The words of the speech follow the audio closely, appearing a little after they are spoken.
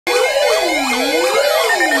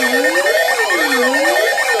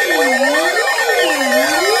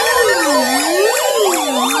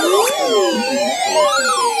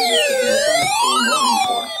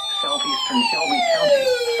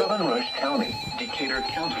Decatur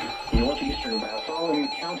County, northeastern Bartholomew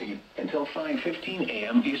County, until 5:15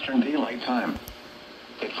 a.m. Eastern Daylight Time.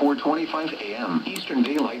 At 4:25 a.m. Eastern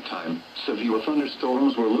Daylight Time, severe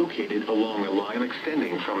thunderstorms were located along a line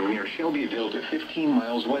extending from near Shelbyville to 15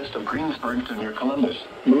 miles west of Greensburg to near Columbus,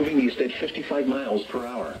 moving east at 55 miles per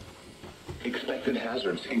hour. Expected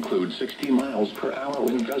hazards include 60 miles per hour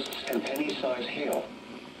wind gusts and penny-size hail.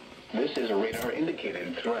 This is a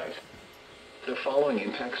radar-indicated threat. The following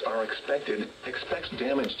impacts are expected. Expect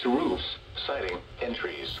damage to roofs, siding, and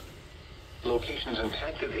trees. Locations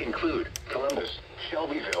impacted include Columbus,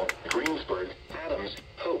 Shelbyville, Greensburg, Adams,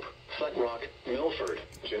 Hope, Flat Rock, Milford,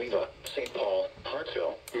 Geneva, St. Paul,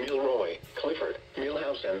 Hartsville, Milroy, Clifford,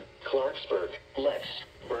 Millhausen, Clarksburg, Lex,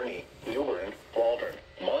 Bernie, New Bern, Waldron,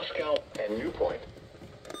 Moscow, and New Point.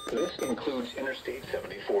 This includes Interstate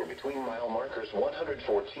 74 between mile markers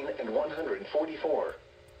 114 and 144.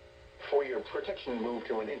 For your protection, move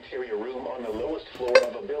to an interior room on the lowest floor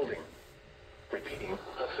of a building. Repeating,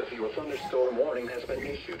 a severe thunderstorm warning has been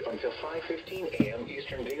issued until 5:15 a.m.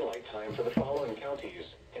 Eastern Daylight Time for the following counties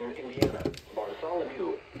in Indiana: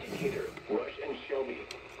 Bartholomew, Decatur, Rush, and Shelby.